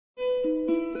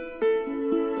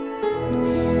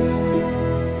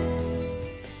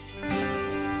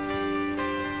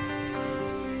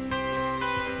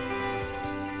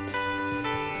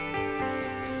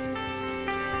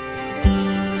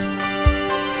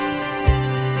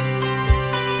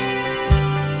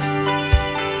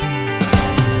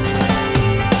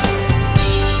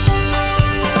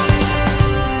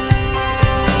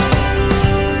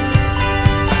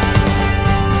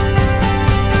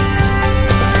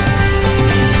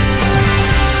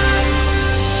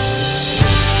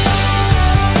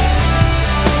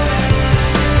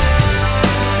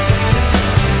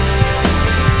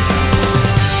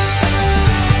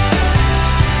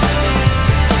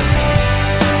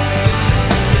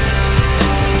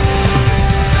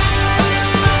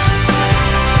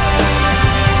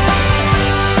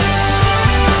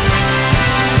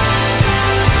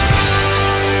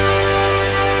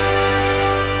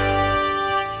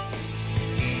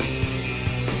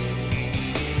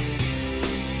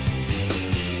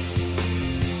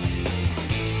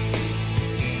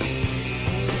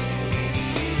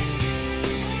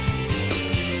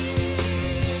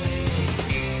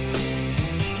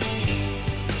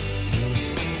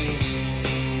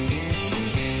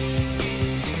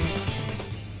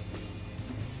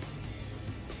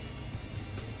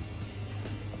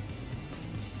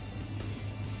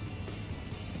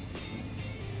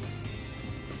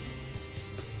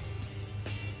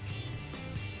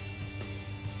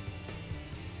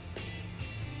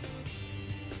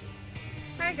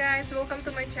Hi guys, welcome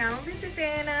to my channel. This is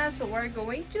Anna. So we're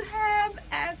going to have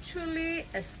actually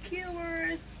a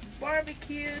skewers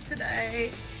barbecue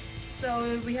today.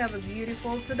 So we have a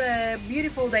beautiful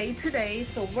day today.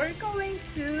 So we're going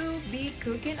to be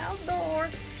cooking outdoor.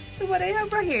 So what I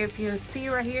have right here, if you see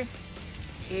right here,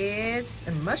 it's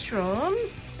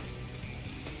mushrooms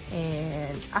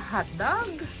and a hot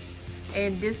dog.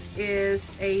 And this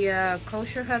is a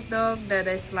kosher hot dog that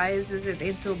I slices it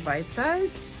into bite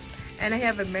size. And I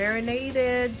have a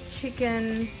marinated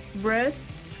chicken breast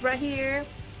right here.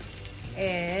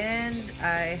 And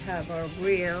I have a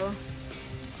grill.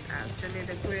 Actually,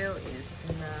 the grill is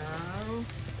now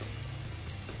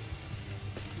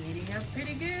heating up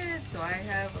pretty good. So I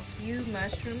have a few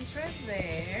mushrooms right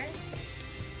there.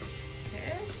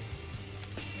 Okay.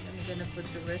 And I'm gonna put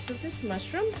the rest of these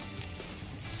mushrooms.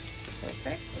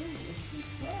 Perfect. Ooh,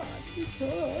 it's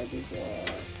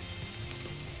hot.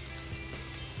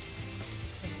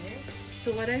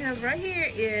 So what I have right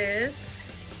here is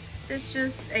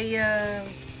just a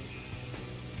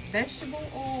vegetable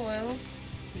oil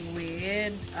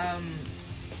with a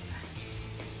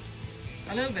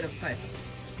little bit of soy sauce,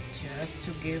 just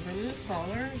to give a little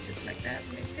color, just like that.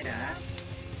 Mix it up.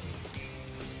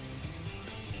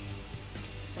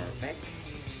 Perfect.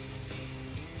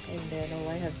 And then all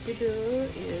I have to do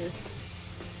is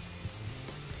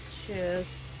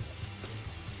just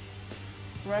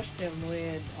brush them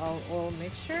with our oil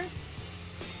mixture.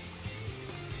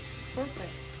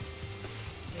 Perfect.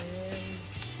 And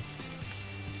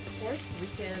of course we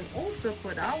can also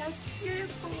put our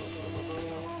beautiful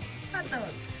hot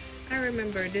dog. I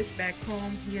remember this back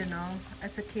home, you know,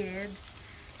 as a kid.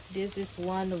 This is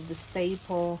one of the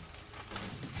staple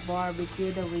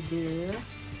barbecue that we do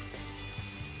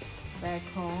back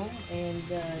home, and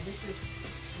this is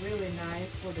really nice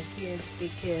for the kids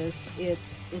because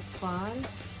it's fun.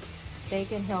 They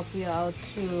can help you out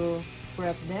to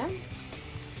prep them.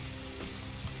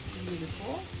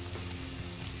 Beautiful.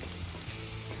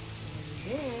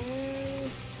 And then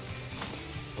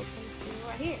put something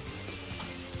right here.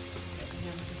 And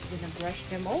I'm just gonna brush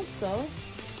them also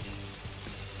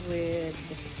with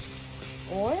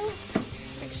oil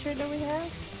mixture that we have.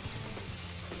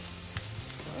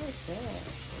 Okay.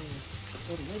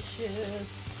 Delicious.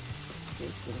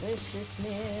 This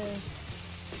deliciousness.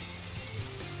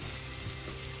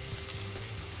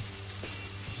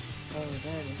 Oh,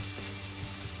 that is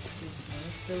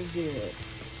so good.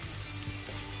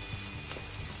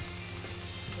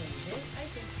 And then I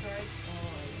can start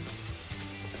on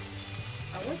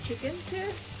our chicken too.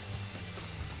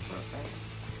 Perfect.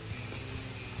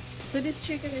 So this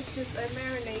chicken is just, I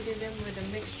marinated them with a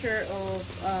mixture of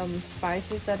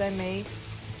spices that I made.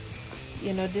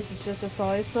 You know, this is just a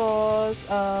soy sauce,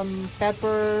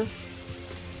 pepper,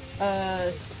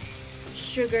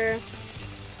 sugar,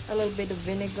 a little bit of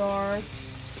vinegar,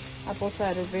 apple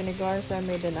cider vinegar. So I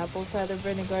made an apple cider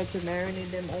vinegar to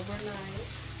marinate them overnight.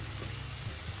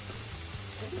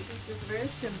 And this is just very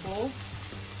simple,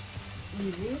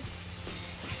 easy,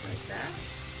 like that.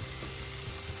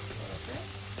 Perfect.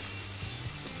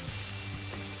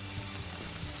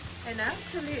 And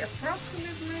actually,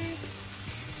 approximately,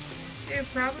 they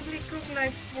probably cook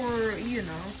like for, you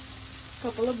know, a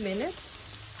couple of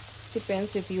minutes.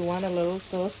 Depends if you want a little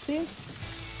toasty,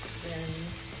 then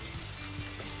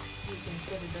you can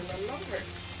put it a little longer.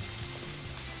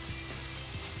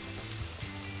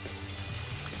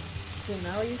 So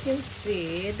now you can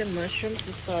see the mushrooms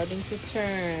are starting to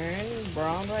turn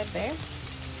brown right there.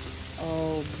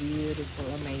 Oh,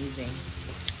 beautiful, amazing.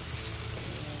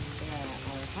 And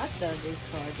our hot dog is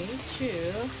starting to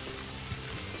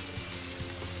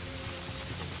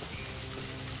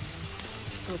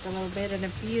cook a little bit. And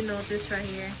if you notice right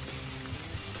here,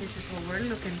 this is what we're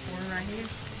looking for right here,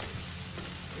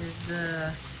 is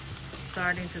the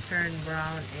starting to turn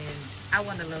brown, and I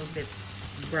want a little bit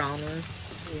browner,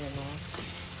 you know.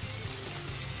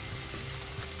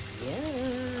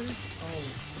 Yeah. Oh,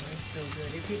 it smells so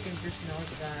good. If you can just smell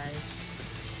it, guys.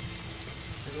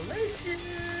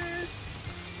 Delicious.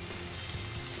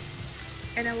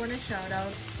 And I want to shout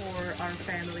out for our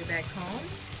family back home.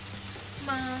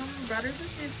 Mom, brothers and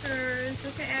sisters,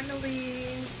 okay,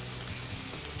 Emily,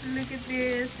 look at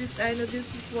this. I know this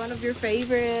is one of your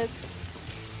favorites.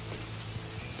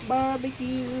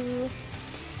 Barbecue.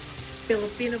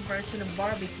 Filipino version of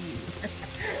barbecue.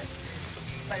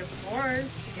 But of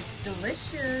course, it's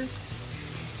delicious.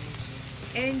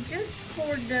 And just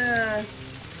for the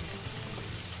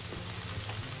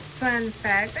fun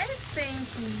fact, I think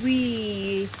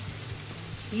we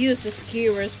use the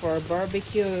skewers for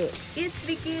barbecue. It's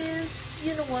because,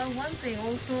 you know what, one thing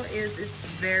also is it's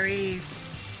very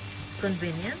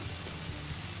convenient.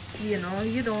 You know,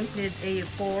 you don't need a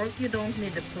fork, you don't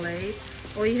need a plate.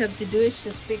 All you have to do is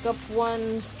just pick up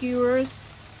one skewers,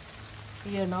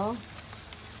 you know,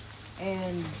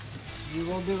 and you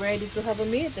will be ready to have a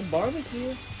meat, a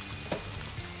barbecue.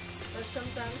 But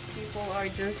sometimes people are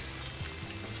just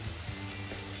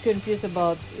confused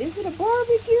about, is it a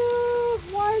barbecue?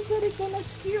 Why is it on a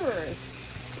skewers?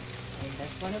 And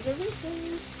that's one of the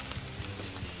reasons.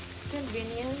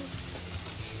 Convenience,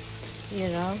 you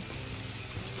know.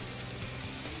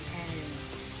 And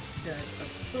the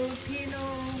Filipino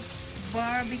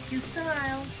barbecue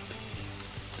style.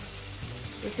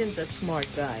 Isn't that smart,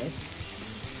 guys?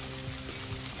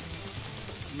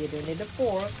 You don't need a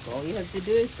fork. All you have to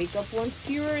do is pick up one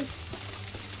skewers.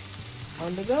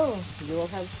 On the go, you will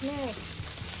have snacks.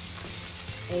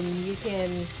 And you can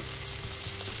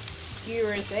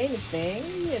skewers anything,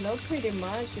 you know, pretty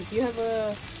much. If you have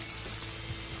a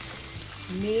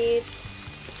meat,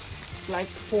 like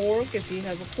pork, if you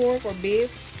have a pork or beef,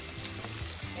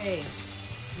 hey,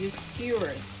 use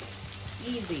skewers.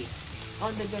 Easy.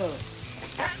 On the go.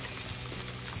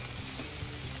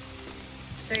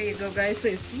 There you go, guys. So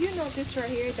if you notice right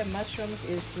here, the mushrooms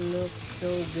looks so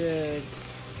good.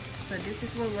 So this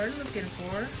is what we're looking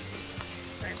for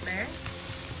right there.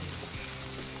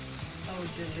 Oh,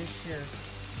 delicious.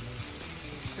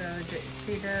 So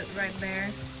see that right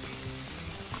there?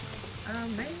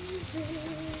 Amazing.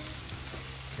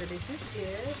 So this is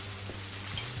it.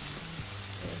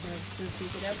 We have to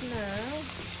pick it up now.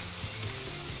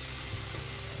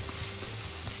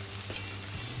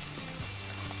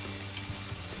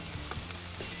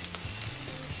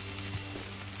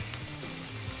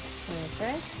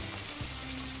 Okay.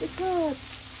 It's good.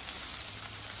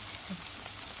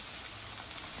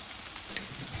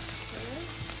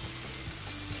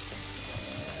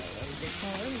 This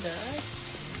one does.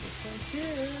 This one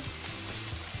too.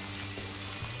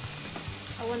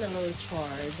 I want a little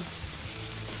charred.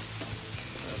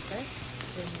 Okay.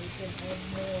 Then we can add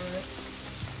more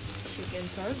chicken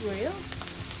char grill.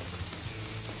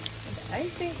 And I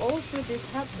think also this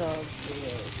hot dog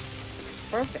is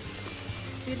perfect.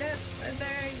 See that right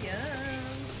there? Yum.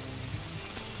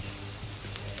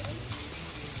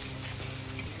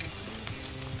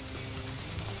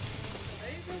 There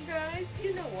you go, guys.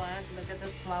 You know what? Look at the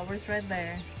flowers right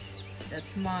there.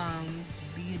 That's Mom's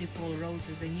beautiful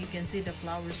roses, and you can see the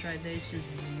flowers right there. It's just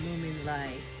blooming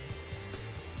like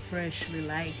freshly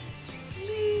like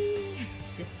me.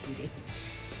 Just kidding.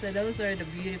 So those are the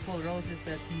beautiful roses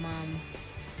that Mom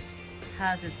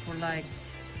has it for like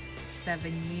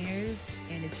 7 years,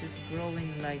 and it's just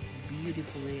growing like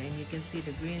beautifully, and you can see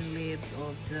the green leaves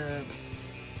of the,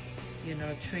 you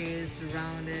know, trees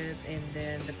around it, and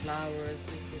then the flowers.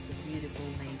 It's just a beautiful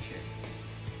nature.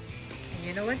 And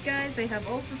you know what, guys, I have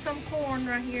also some corn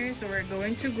right here, so we're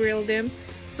going to grill them.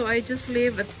 So I just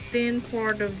leave a thin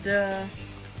part of the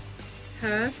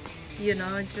husk, you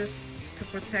know, just to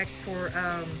protect for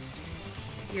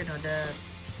you know, the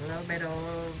little bit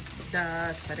of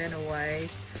dust. But anyway,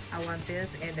 I want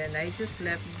this, and then I just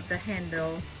left the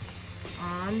handle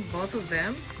on both of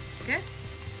them. Okay,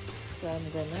 so I'm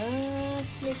gonna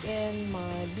slip in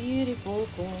my beautiful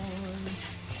corn.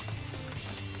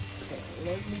 Okay,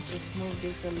 let me just move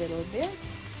this a little bit.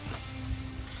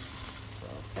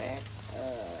 Perfect. So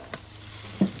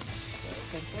I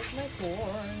can put my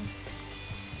corn.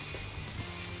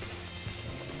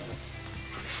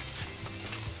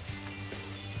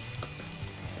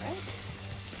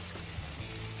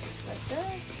 Like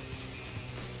that,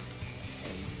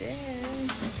 and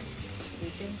then we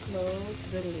can close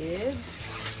the lid.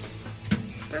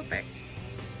 Perfect.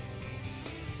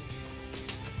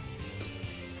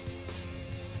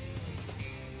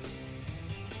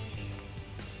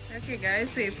 Okay, guys,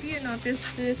 so if you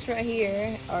notice this right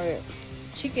here, our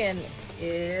chicken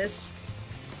is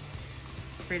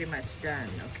pretty much done.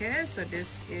 Okay, so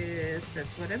that's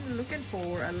what I'm looking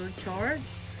for, a little charred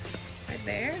right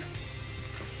there.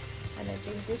 And I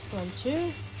think this one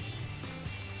too.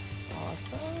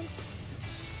 Awesome.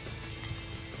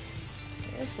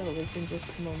 Yeah, so we can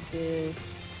just move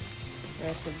this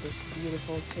rest of this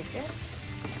beautiful chicken.